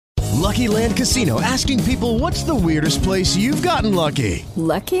Lucky Land Casino, asking people, what's the weirdest place you've gotten lucky?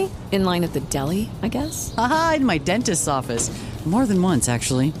 Lucky? In line at the deli, I guess? Aha, in my dentist's office. More than once,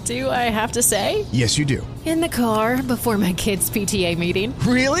 actually. Do I have to say? Yes, you do. In the car before my kids' PTA meeting.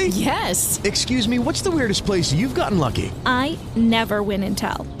 Really? Yes. Excuse me, what's the weirdest place you've gotten lucky? I never win and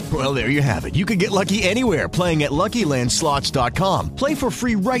tell. Well, there you have it. You can get lucky anywhere, playing at LuckyLandSlots.com. Play for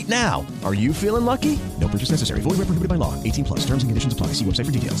free right now. Are you feeling lucky? No purchase necessary. Void where prohibited by law. 18 plus. Terms and conditions apply. See website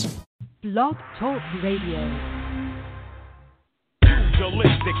for details. Blog Talk Radio.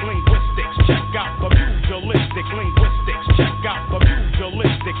 Pugilistic linguistics, check out the pugilistic linguistics, check out the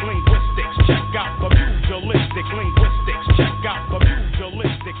pugilistic linguistics, check out the pugilistic linguistics, check out the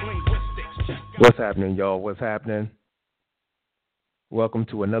pugilistic linguistics, check out. What's happening, y'all? What's happening? Welcome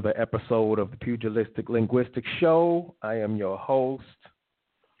to another episode of the Pugilistic Linguistics Show. I am your host,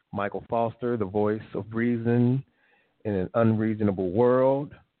 Michael Foster, the voice of reason in an unreasonable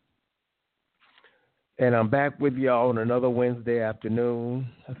world. And I'm back with y'all on another Wednesday afternoon.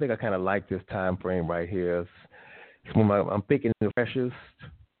 I think I kind of like this time frame right here. It's when I'm thinking the freshest,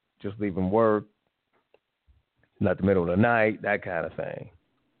 just leaving work, not the middle of the night, that kind of thing.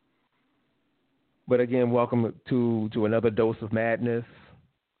 But again, welcome to another dose of madness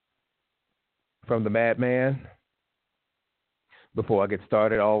from the madman. Before I get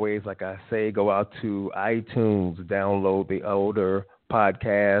started, always, like I say, go out to iTunes, download the older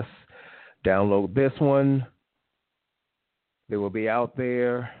podcasts. Download this one. They will be out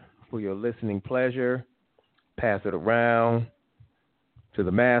there for your listening pleasure. Pass it around to the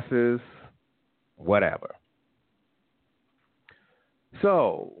masses, whatever.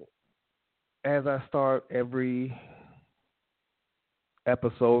 So, as I start every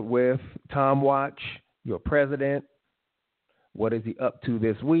episode with Tom Watch, your president, what is he up to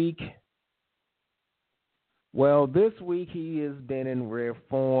this week? Well, this week he has been in rare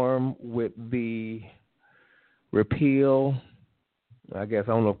form with the repeal. I guess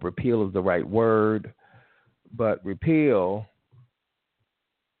I don't know if repeal is the right word, but repeal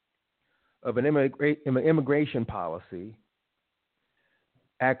of an immigration policy,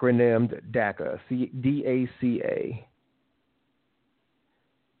 acronymed DACA, D-A-C-A,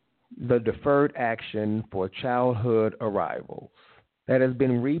 the Deferred Action for Childhood Arrivals, that has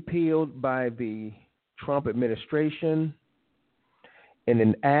been repealed by the Trump administration in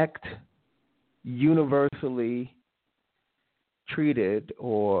an act universally treated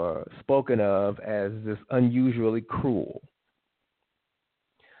or spoken of as this unusually cruel.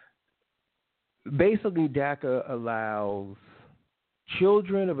 Basically, DACA allows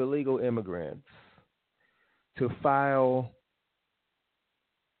children of illegal immigrants to file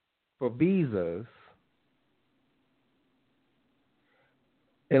for visas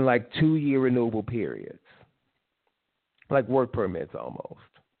in like 2-year renewable periods, like work permits almost.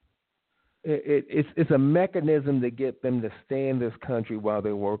 It's a mechanism to get them to stay in this country while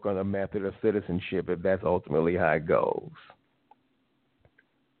they work on a method of citizenship, if that's ultimately how it goes.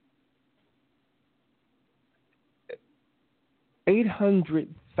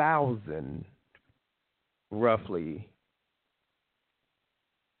 $800,000, roughly,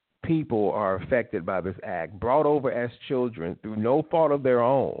 people are affected by this act, brought over as children through no fault of their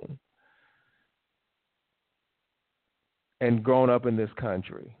own, and grown up in this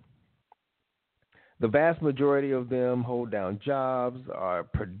country. The vast majority of them hold down jobs, are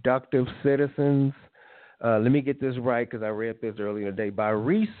productive citizens. Let me get this right because I read this earlier today. By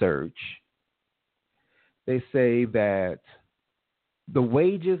research, they say that the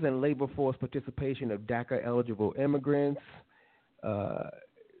wages and labor force participation of DACA-eligible immigrants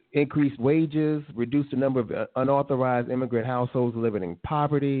increased wages, reduced the number of unauthorized immigrant households living in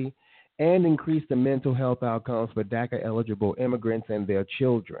poverty, and increased the mental health outcomes for DACA-eligible immigrants and their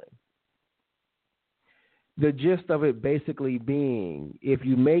children. The gist of it basically being, if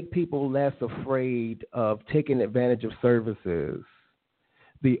you make people less afraid of taking advantage of services,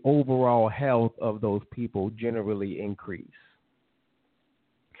 the overall health of those people generally increase.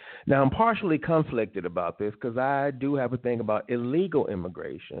 Now, I'm partially conflicted about this because I do have a thing about illegal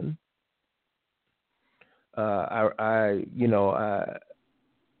immigration. I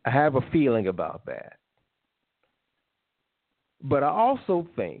have a feeling about that. But I also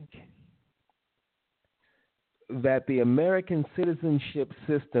think that the American citizenship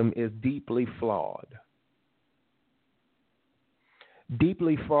system is deeply flawed.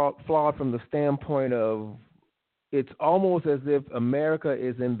 Deeply flawed from the standpoint of it's almost as if America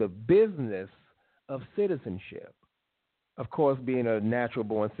is in the business of citizenship. Of course, being a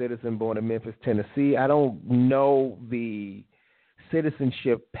natural-born citizen born in Memphis, Tennessee, I don't know the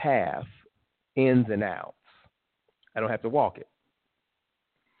citizenship path ins and outs. I don't have to walk it.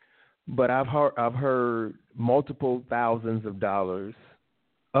 but I've heard multiple thousands of dollars,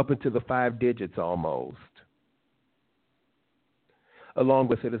 up into the 5 digits almost, along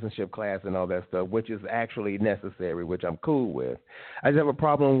with citizenship class and all that stuff, which is actually necessary, which I'm cool with. I just have a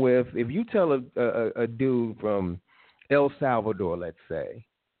problem with if you tell a dude from El Salvador, let's say,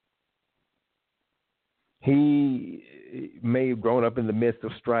 he may have grown up in the midst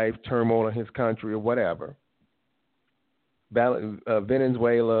of strife, turmoil in his country or whatever,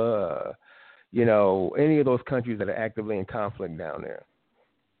 Venezuela, any of those countries that are actively in conflict down there.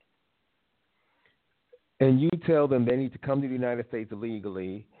 And you tell them they need to come to the United States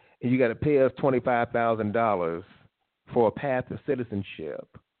illegally, and you got to pay us $25,000 for a path to citizenship.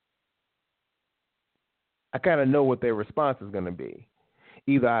 I kind of know what their response is going to be.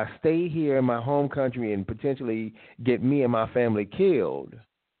 Either I stay here in my home country and potentially get me and my family killed,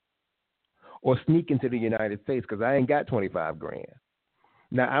 or sneak into the United States because I ain't got $25,000.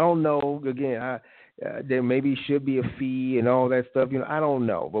 Now, I don't know. Again, there maybe should be a fee and all that stuff. I don't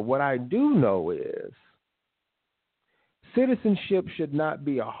know. But what I do know is citizenship should not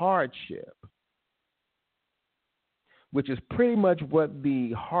be a hardship, which is pretty much what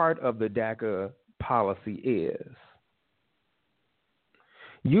the heart of the DACA policy is.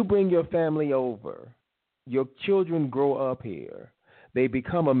 You bring your family over, your children grow up here, they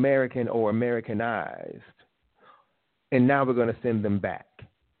become American or Americanized, and now we're going to send them back.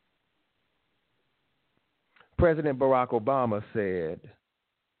 President Barack Obama said,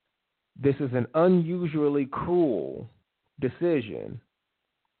 this is an unusually cruel decision,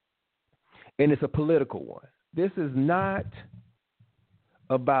 and it's a political one. This is not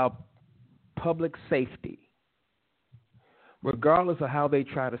about public safety, regardless of how they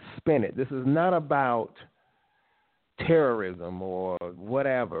try to spin it. This is not about terrorism or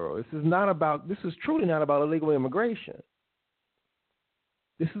whatever. This is truly not about illegal immigration.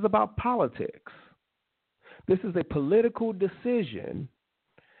 This is about politics. This is a political decision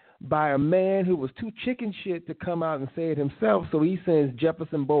by a man who was too chicken shit to come out and say it himself, so he sends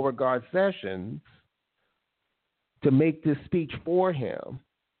Jefferson Beauregard Sessions to make this speech for him.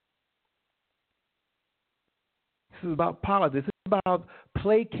 This is about politics. This is about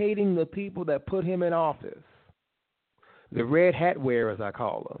placating the people that put him in office. The red hat wearers, I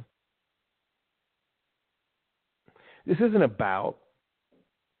call them. This isn't about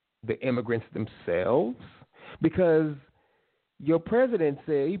the immigrants themselves, because your president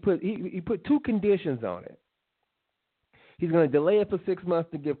said he put 2 conditions on it. He's going to delay it for 6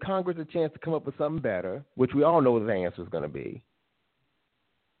 months to give Congress a chance to come up with something better, which we all know what the answer is going to be.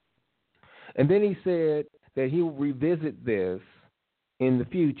 And then he said that he will revisit this in the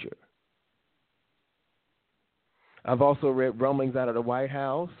future. I've also read rumblings out of the White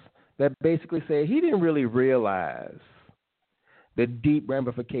House that basically say he didn't really realize the deep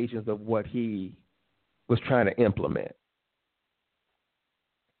ramifications of what he was trying to implement,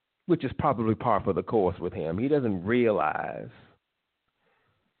 which is probably par for the course with him. He doesn't realize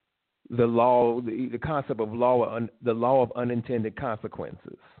the law, the concept of the law of unintended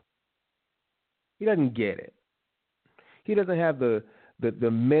consequences. He doesn't get it. He doesn't have the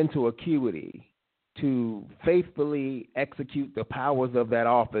mental acuity to faithfully execute the powers of that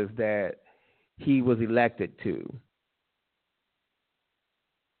office that he was elected to.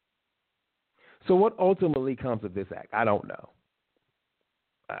 So what ultimately comes of this act? I don't know.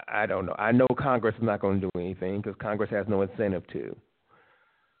 I don't know. I know Congress is not going to do anything because Congress has no incentive to.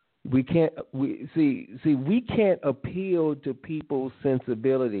 We can't appeal to people's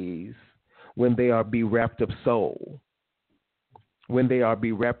sensibilities when they are bereft of soul, when they are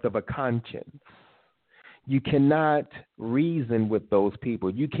bereft of a conscience. You cannot reason with those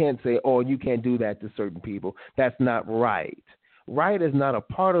people. You can't say, oh, you can't do that to certain people. That's not right. Right is not a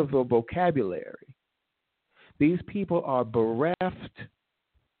part of the vocabulary. These people are bereft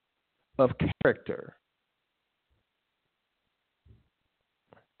of character.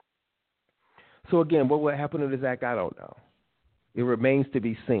 So again, what will happen to this act, I don't know. It remains to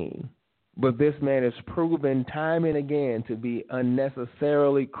be seen. But this man is proven time and again to be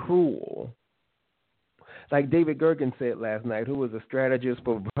unnecessarily cruel. Like David Gergen said last night, who was a strategist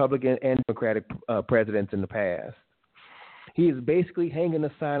for Republican and Democratic presidents in the past. He is basically hanging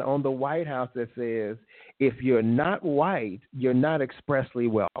a sign on the White House that says, if you're not white, you're not expressly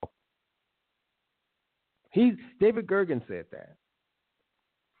welcome. David Gergen said that.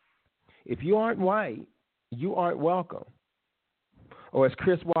 If you aren't white, you aren't welcome. Or as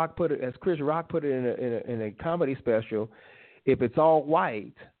Chris Rock put it in a comedy special, if it's all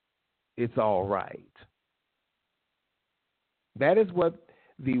white, it's all right. That is what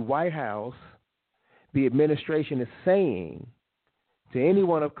the White House, the administration is saying to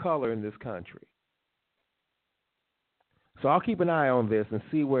anyone of color in this country. So I'll keep an eye on this and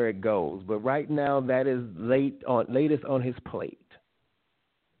see where it goes. But right now, that is latest on his plate.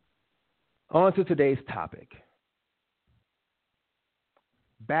 On to today's topic.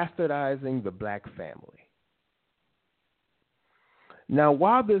 Bastardizing the black family. Now,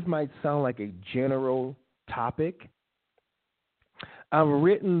 while this might sound like a general topic, I've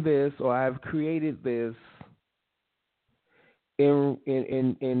written this or I've created this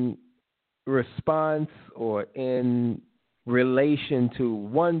in response or in relation to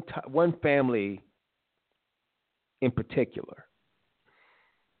one family in particular.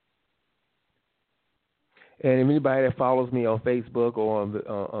 And anybody that follows me on Facebook or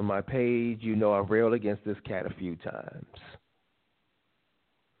on my page, you know I've railed against this cat a few times.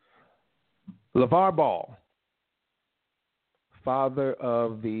 Lavar Ball, father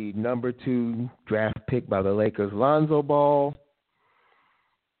of the number 2 draft pick by the Lakers, Lonzo Ball,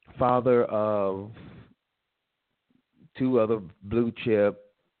 father of 2 other blue chip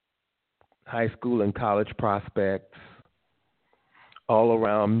high school and college prospects, all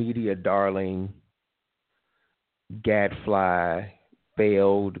around media darling, gadfly,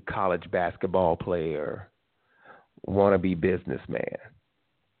 failed college basketball player, wannabe businessman.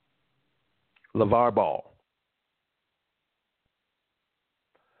 Lavar Ball.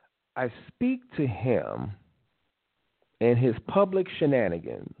 I speak to him and his public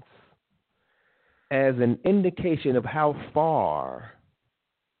shenanigans as an indication of how far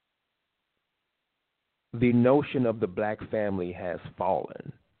the notion of the black family has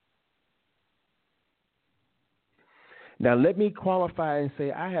fallen. Now, let me qualify and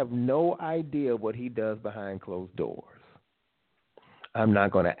say I have no idea what he does behind closed doors. I'm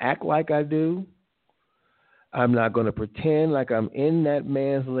not going to act like I do. I'm not going to pretend like I'm in that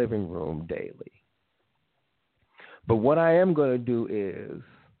man's living room daily. But what I am going to do is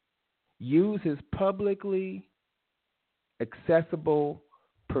use his publicly accessible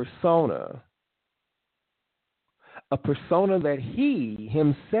persona, a persona that he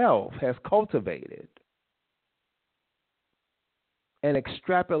himself has cultivated, and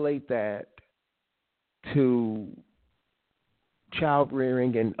extrapolate that to child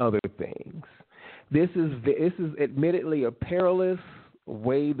rearing and other things. This is admittedly a perilous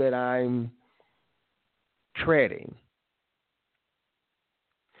way that I'm treading,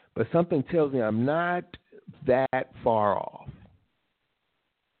 but something tells me I'm not that far off.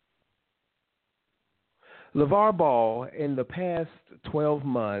 Lavar Ball, in the past 12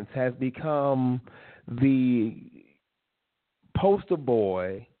 months, has become the poster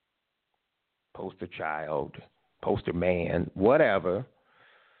boy, poster child, poster man, whatever,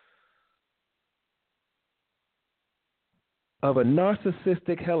 of a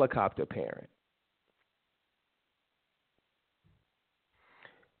narcissistic helicopter parent.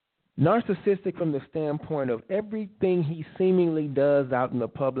 Narcissistic from the standpoint of everything he seemingly does out in the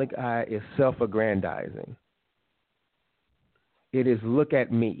public eye is self-aggrandizing. It is look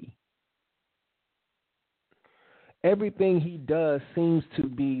at me. Everything he does seems to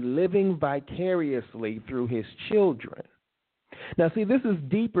be living vicariously through his children. Now, see, this is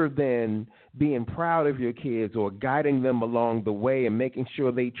deeper than being proud of your kids or guiding them along the way and making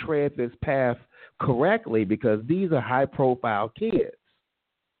sure they tread this path correctly, because these are high-profile kids.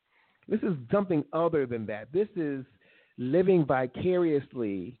 This is something other than that. This is living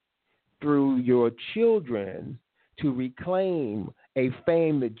vicariously through your children to reclaim a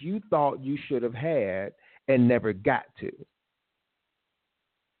fame that you thought you should have had and never got to.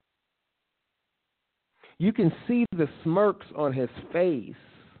 You can see the smirks on his face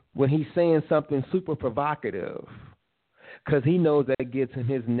when he's saying something super provocative, because he knows that gets him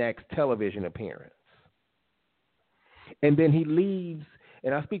his next television appearance. And then he leaves,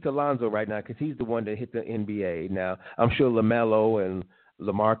 and I speak to Lonzo right now because he's the one that hit the NBA. Now, I'm sure LaMelo and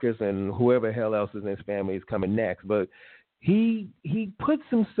LaMarcus and whoever hell else is in his family is coming next, but he puts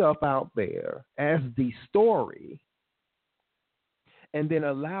himself out there as the story and then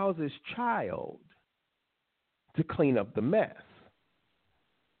allows his child to clean up the mess.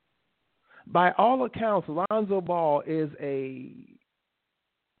 By all accounts, Lonzo Ball is a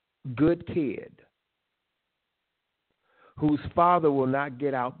good kid whose father will not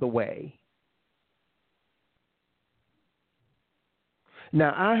get out the way.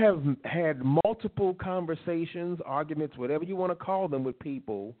 Now, I have had multiple conversations, arguments, whatever you want to call them, with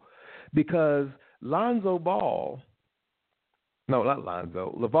people, because Lonzo Ball, no, not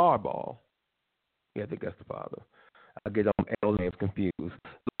Lonzo, LaVar Ball, yeah, I think that's the father. I get all names confused.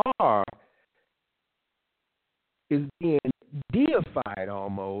 LaVar is being deified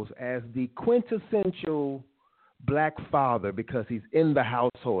almost as the quintessential black father because he's in the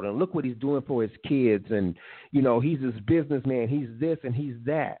household, and look what he's doing for his kids, and he's this businessman, he's this and he's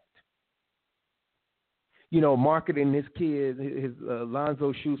that. Marketing his kids his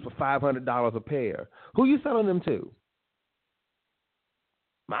Lonzo shoes for $500 a pair. Who you selling them to?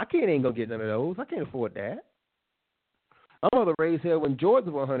 My kid ain't gonna get none of those. I can't afford that. I'm gonna raise hell when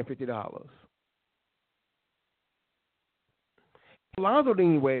Jordans were $150. Lonzo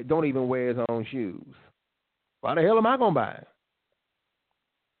don't even wear his own shoes. Why the hell am I gonna buy?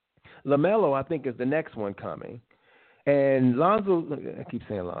 LaMelo, I think, is the next one coming. And Lonzo, I keep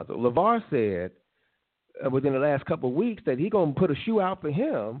saying Lonzo. LaVar said within the last couple of weeks that he's going to put a shoe out for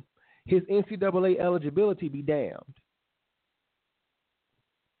him, his NCAA eligibility be damned.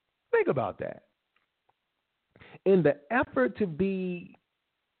 Think about that. In the effort to be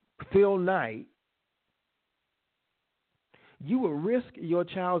Phil Knight, you will risk your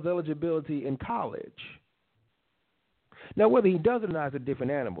child's eligibility in college. Now, whether he does it or not is a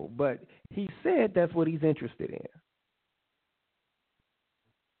different animal, but he said that's what he's interested in.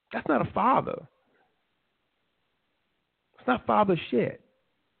 That's not a father. It's not father shit.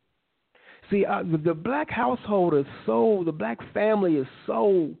 See, the black household is the black family is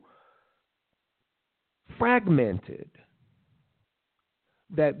so fragmented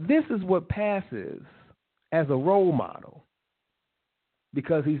that this is what passes as a role model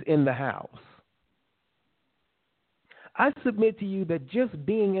because he's in the house. I submit to you that just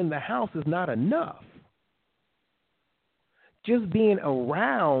being in the house is not enough. Just being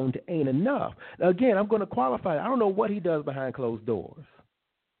around ain't enough. Now, again, I'm going to qualify. I don't know what he does behind closed doors.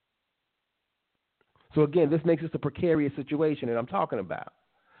 So, again, this makes this a precarious situation that I'm talking about.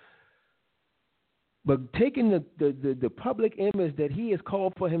 But taking the public image that he has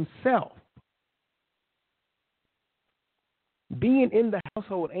called for himself, being in the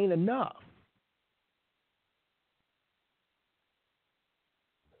household ain't enough.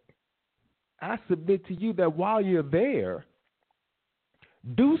 I submit to you that while you're there,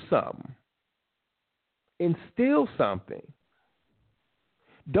 do something. Instill something.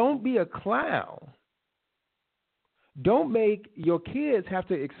 Don't be a clown. Don't make your kids have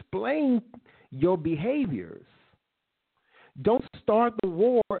to explain your behaviors. Don't start the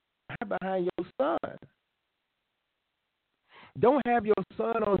war behind your son. Don't have your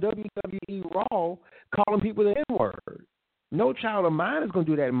son on WWE Raw calling people the N-word. No child of mine is going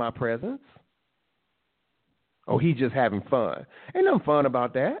to do that in my presence. Oh, he's just having fun. Ain't nothing fun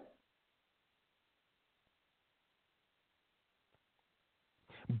about that.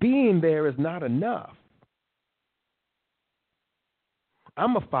 Being there is not enough.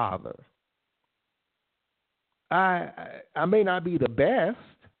 I'm a father. I may not be the best,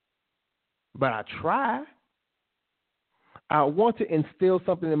 but I try. I want to instill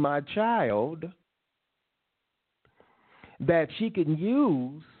something in my child that she can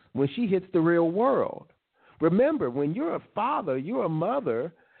use when she hits the real world. Remember, when you're a father, you're a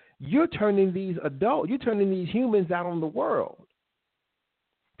mother, you're turning these humans out on the world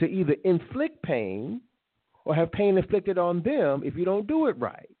to either inflict pain or have pain inflicted on them if you don't do it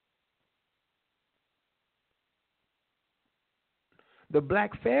right. The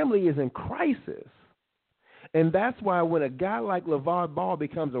black family is in crisis. And that's why when a guy like Lavar Ball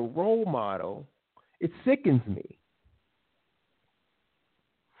becomes a role model, it sickens me.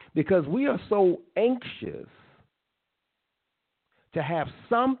 Because we are so anxious to have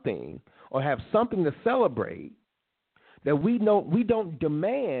something or have something to celebrate that we don't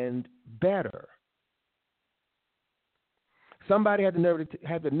demand better. Somebody had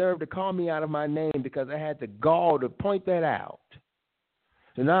the nerve to call me out of my name because I had the gall to point that out.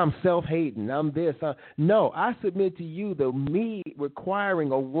 So now I'm self-hating. I'm this. No, I submit to you that me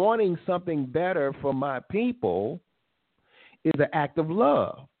requiring or wanting something better for my people is an act of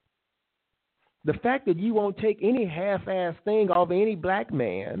love. The fact that you won't take any half-ass thing off any black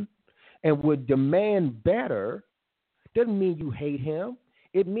man and would demand better doesn't mean you hate him.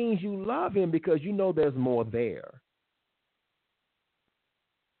 It means you love him because you know there's more there.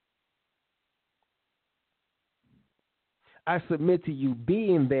 I submit to you,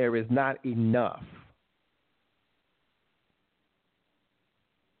 being there is not enough.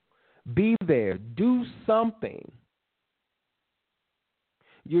 Be there. Do something.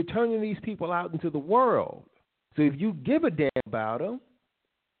 You're turning these people out into the world. So if you give a damn about them,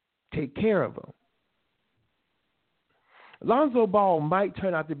 take care of them. Lonzo Ball might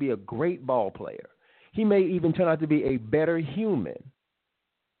turn out to be a great ball player. He may even turn out to be a better human.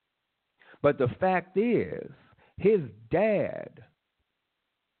 But the fact is, his dad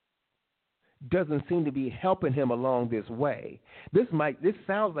doesn't seem to be helping him along this way. This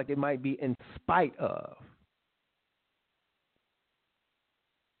sounds like it might be in spite of.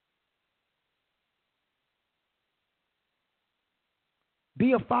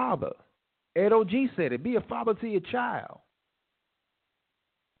 Be a father. Ed O.G. said it. Be a father to your child.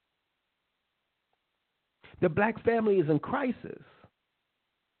 The black family is in crisis.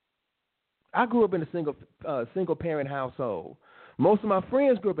 I grew up in a single parent household. Most of my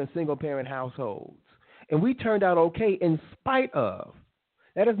friends grew up in single parent households, and we turned out okay in spite of.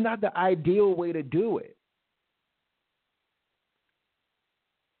 That is not the ideal way to do it.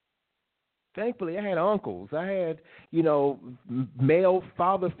 Thankfully, I had uncles. I had, male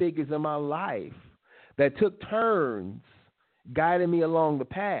father figures in my life that took turns guiding me along the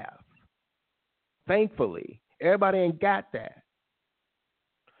path. Thankfully, everybody ain't got that.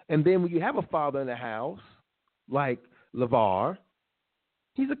 And then when you have a father in the house, like Lavar,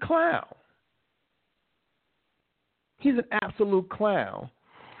 he's a clown. He's an absolute clown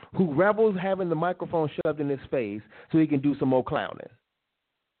who revels having the microphone shoved in his face so he can do some more clowning.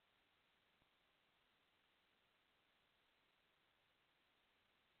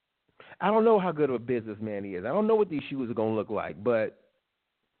 I don't know how good of a businessman he is. I don't know what these shoes are going to look like, but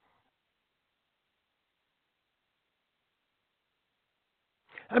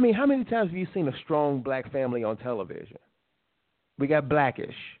I mean, how many times have you seen a strong black family on television? We got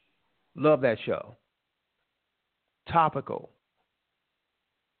Blackish. Love that show. Topical.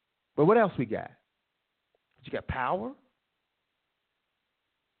 But what else we got? You got Power?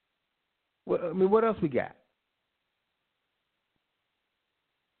 What else we got?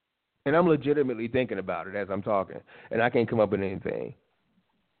 And I'm legitimately thinking about it as I'm talking, and I can't come up with anything.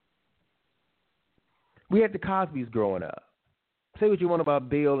 We had the Cosbys growing up. Say what you want about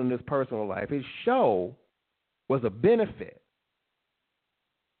Bill in his personal life. His show was a benefit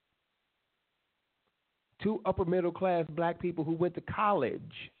to upper middle class black people who went to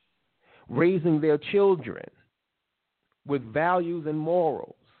college, raising their children with values and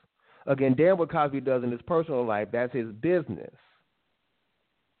morals. Again, damn what Cosby does in his personal life, that's his business.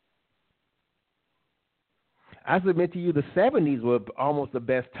 I submit to you the 70s were almost the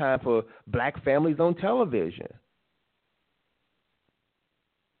best time for black families on television.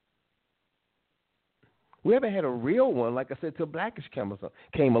 We haven't had a real one, like I said, till Blackish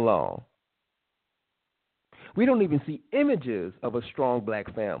came along. We don't even see images of a strong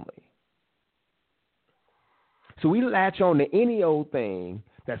black family. So we latch on to any old thing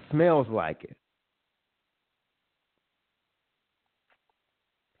that smells like it.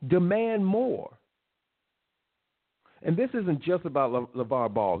 Demand more. And this isn't just about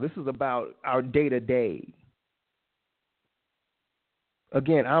Lavar Ball. This is about our day-to-day.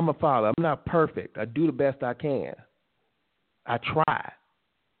 Again, I'm a father. I'm not perfect. I do the best I can. I try.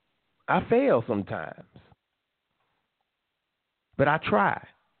 I fail sometimes. But I try.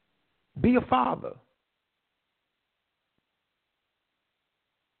 Be a father.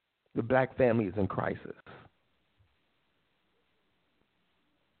 The black family is in crisis.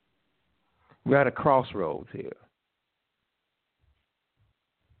 We're at a crossroads here.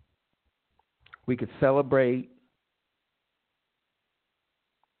 We could celebrate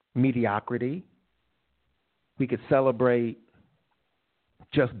mediocrity. We could celebrate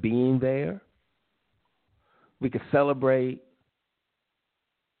just being there. We could celebrate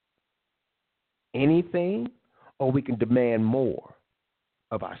anything, or we can demand more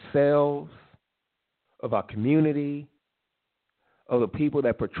of ourselves, of our community, of the people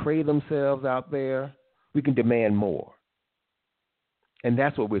that portray themselves out there. We can demand more. And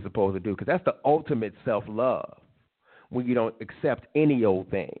that's what we're supposed to do, because that's the ultimate self-love, when you don't accept any old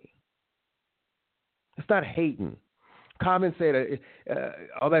thing. It's not hating. Common said,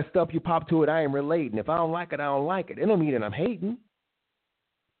 all that stuff you pop to it, I ain't relating. If I don't like it, I don't like it. It don't mean that I'm hating.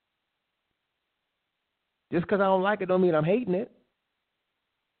 Just because I don't like it don't mean I'm hating it.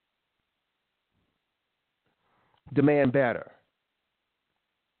 Demand better.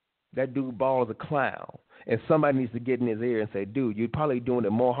 That dude Ball is a clown. And somebody needs to get in his ear and say, dude, you're probably doing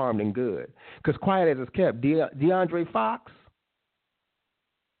it more harm than good. Because quiet as it's kept, DeAndre Fox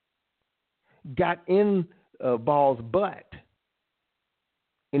got in Ball's butt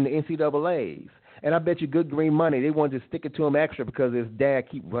in the NCAAs. And I bet you good green money, they wanted to stick it to him extra because his dad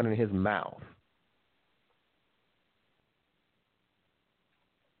keep running his mouth.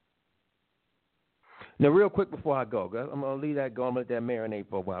 Now, real quick before I go, I'm going to leave that go. I'm going to let that marinate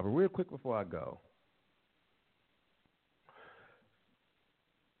for a while. But real quick before I go,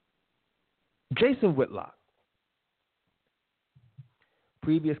 Jason Whitlock,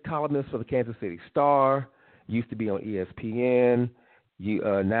 previous columnist for the Kansas City Star, used to be on ESPN,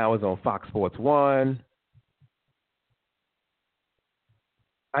 now is on Fox Sports 1.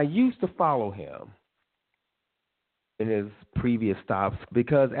 I used to follow him in his previous stops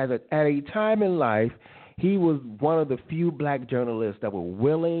because at a time in life, He was one of the few black journalists that were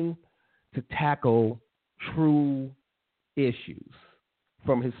willing to tackle true issues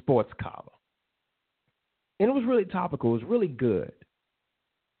from his sports column. And it was really topical. It was really good.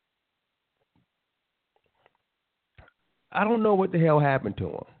 I don't know what the hell happened to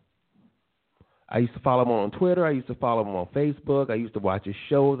him. I used to follow him on Twitter. I used to follow him on Facebook. I used to watch his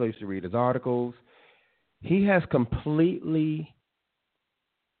shows. I used to read his articles. He has completely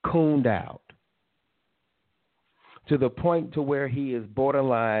cooned out to the point to where he is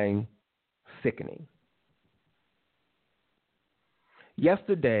borderline sickening.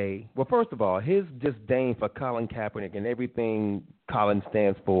 Yesterday, well, first of all, his disdain for Colin Kaepernick and everything Colin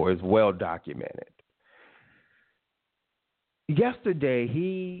stands for is well documented. Yesterday,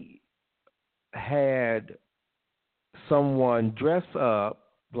 he had someone dress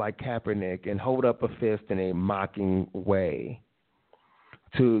up like Kaepernick and hold up a fist in a mocking way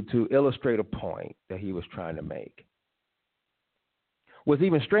to illustrate a point that he was trying to make. What's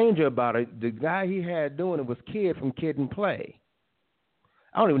even stranger about it, the guy he had doing it was Kid from Kid and Play.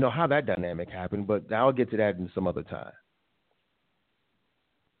 I don't even know how that dynamic happened, but I'll get to that in some other time.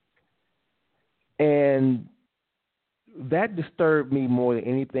 And that disturbed me more than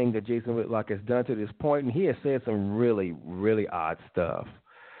anything that Jason Whitlock has done to this point, and he has said some really, really odd stuff.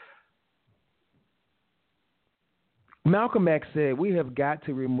 Malcolm X said, we have got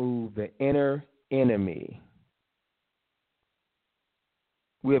to remove the inner enemy.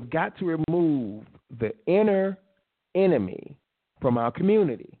 We have got to remove the inner enemy from our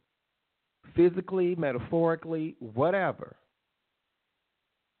community, physically, metaphorically, whatever.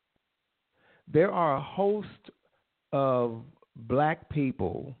 There are a host of black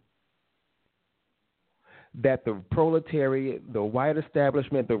people that the proletariat, the white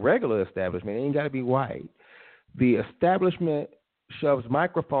establishment, the regular establishment, it ain't got to be white, the establishment shoves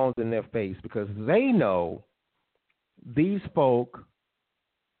microphones in their face because they know these folk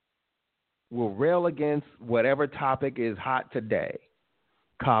will rail against whatever topic is hot today,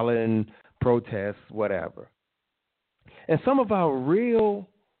 Colin, protests, whatever. And some of our real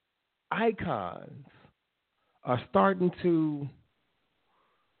icons are starting to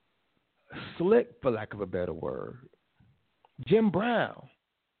slick, for lack of a better word. Jim Brown.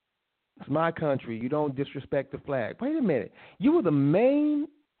 It's my country. You don't disrespect the flag. Wait a minute. You were the main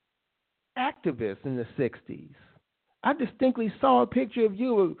activist in the 60s. I distinctly saw a picture of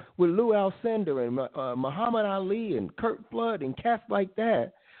you with Lou Alcindor and Muhammad Ali and Kurt Flood and cats like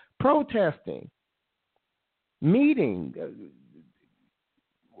that, protesting, meeting,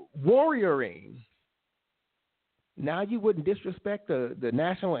 warrioring. Now you wouldn't disrespect the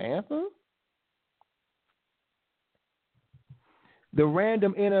national anthem? The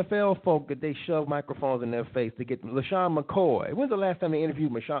random NFL folk that they shove microphones in their face to get LaShawn McCoy. When's the last time they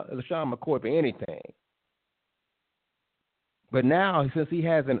interviewed LaShawn McCoy for anything? But now, since he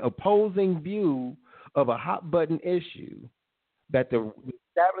has an opposing view of a hot-button issue that the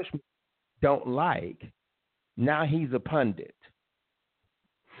establishment don't like, now he's a pundit.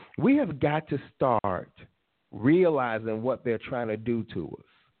 We have got to start realizing what they're trying to do to us.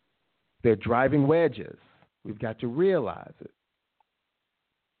 They're driving wedges. We've got to realize it.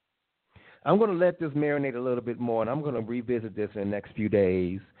 I'm going to let this marinate a little bit more, and I'm going to revisit this in the next few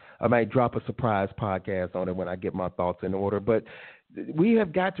days. I might drop a surprise podcast on it when I get my thoughts in order. But we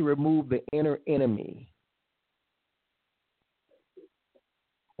have got to remove the inner enemy.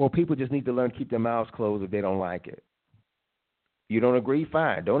 Or people just need to learn to keep their mouths closed if they don't like it. You don't agree?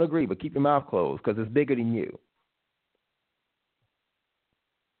 Fine. Don't agree, but keep your mouth closed because it's bigger than you.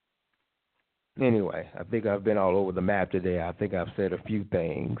 Anyway, I think I've been all over the map today. I think I've said a few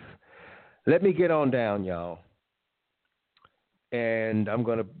things. Let me get on down, y'all. And I'm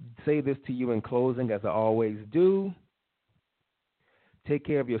going to say this to you in closing, as I always do. Take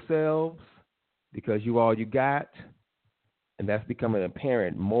care of yourselves because you all you got. And that's becoming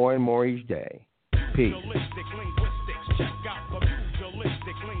apparent more and more each day. Peace.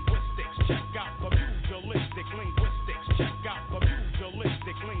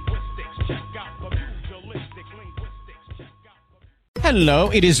 Hello,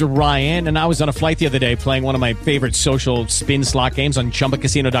 it is Ryan, and I was on a flight the other day playing one of my favorite social spin slot games on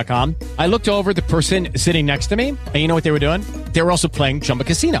ChumbaCasino.com. I looked over at the person sitting next to me, and you know what they were doing? They were also playing Chumba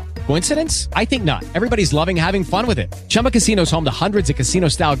Casino. Coincidence? I think not. Everybody's loving having fun with it. Chumba Casino is home to hundreds of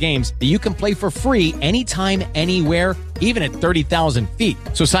casino-style games that you can play for free anytime, anywhere, even at 30,000 feet.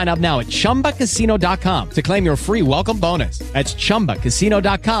 So sign up now at ChumbaCasino.com to claim your free welcome bonus. That's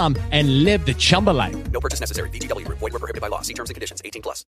ChumbaCasino.com and live the Chumba life. No purchase necessary. VGW. Void where prohibited by law. See terms and conditions. 18+.